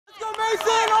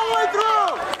Rayshon, all the way through!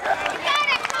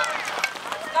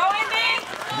 Go, Indy!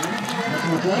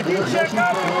 Check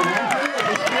up!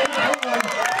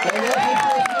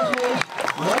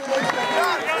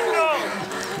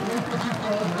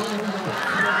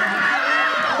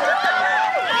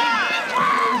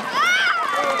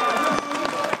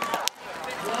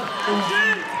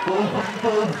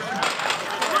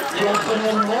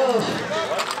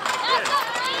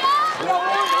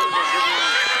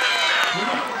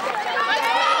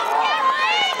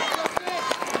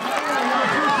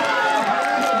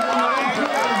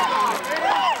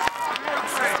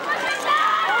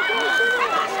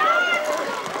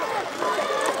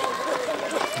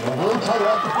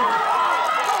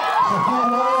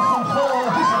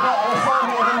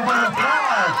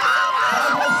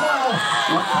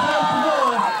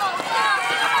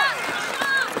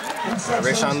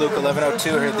 Rayshon Luke, 11:02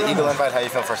 here at the Eagle Invite. How you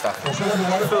feel first off? I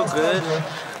feel good.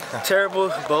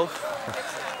 Terrible, both.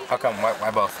 How come?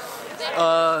 Why both?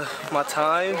 My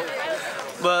time.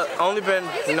 But I only been,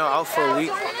 out for a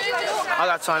week. I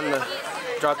got time to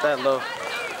drop that low.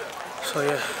 So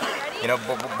yeah.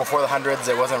 Before the hundreds,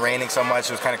 it wasn't raining so much.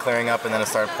 It was kind of clearing up, and then it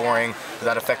started pouring. Did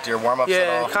that affect your warm-ups at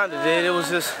all? Yeah, it kind of did. It was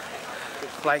just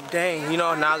like, dang, now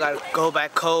I got to go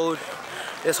back cold.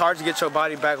 It's hard to get your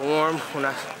body back warm when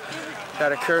I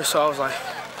got a cure, so I was like,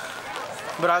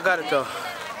 but I got it though.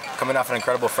 Coming off an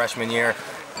incredible freshman year,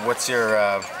 what's your,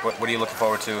 what are you looking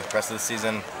forward to the rest of the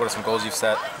season? What are some goals you've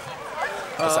set?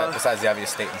 Besides the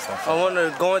obvious state and stuff. I want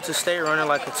to go into state running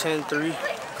like a 10-3.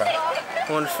 Okay. I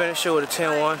want to finish it with a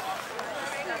 10-1.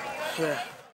 Yeah.